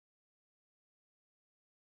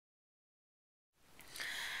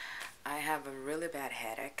have a really bad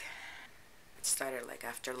headache. It started like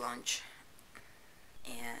after lunch,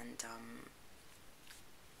 and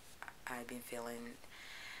I've been feeling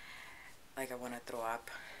like I want to throw up.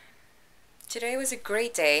 Today was a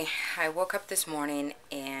great day. I woke up this morning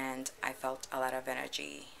and I felt a lot of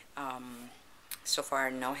energy. So far,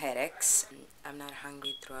 no headaches. I'm not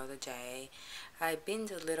hungry throughout the day. I've been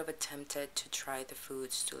a little bit tempted to try the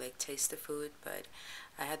foods, to like taste the food, but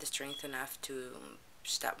I had the strength enough to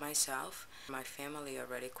stop myself. My family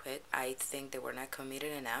already quit. I think they were not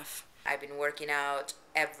committed enough. I've been working out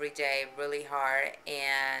every day really hard,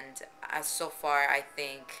 and so far I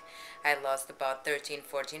think I lost about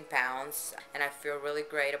 13-14 pounds, and I feel really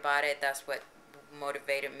great about it. That's what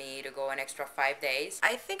motivated me to go an extra 5 days.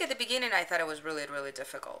 I think at the beginning I thought it was really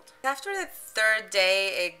difficult. After the third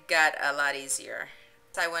day it got a lot easier.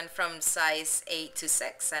 I went from size 8 to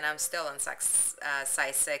 6, and I'm still on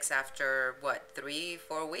size 6 after what,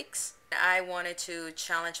 3-4 weeks. I wanted to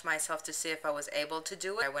challenge myself to see if I was able to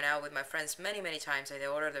do it. I went out with my friends many times. They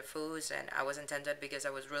ordered their foods, and I wasn't tempted because I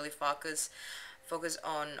was really focused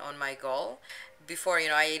on my goal. Before,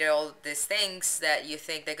 I ate all these things that you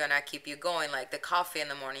think they're gonna keep you going, like the coffee in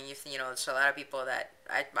the morning. There's a lot of people that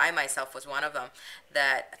I myself was one of them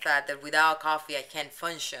that thought that without coffee I can't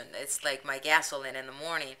function. It's like my gasoline in the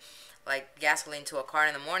morning, like gasoline to a car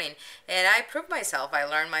in the morning. And I proved myself. I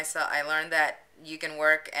learned that you can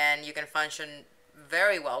work and you can function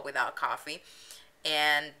very well without coffee,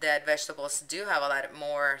 and that vegetables do have a lot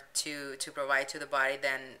more to provide to the body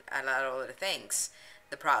than a lot of other things,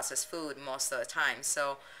 the processed food most of the time.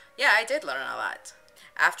 So yeah, I did learn a lot.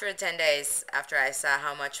 After 10 days, after I saw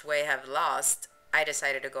how much weight I've lost, I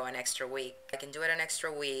decided to go an extra week. I can do it an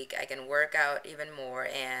extra week. I can work out even more,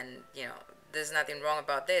 and there's nothing wrong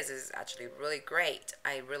about this. It's actually really great.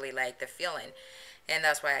 I really like the feeling, and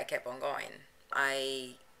that's why I kept on going.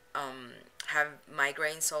 I have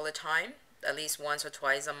migraines all the time, at least once or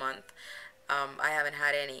twice a month. I haven't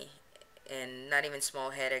had any, and not even small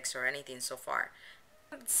headaches or anything so far.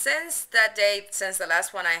 Since that day, since the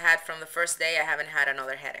last one I had from the first day, I haven't had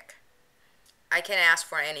another headache. I can't ask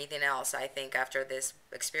for anything else. I think after this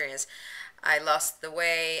experience, I lost the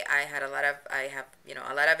weight. I have a lot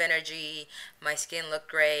of energy. My skin looked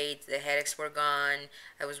great. The headaches were gone.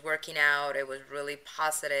 I was working out. It was really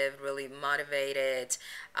positive, really motivated.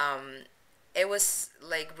 It was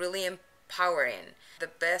like really empowering. The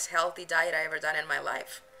best healthy diet I ever done in my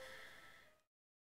life.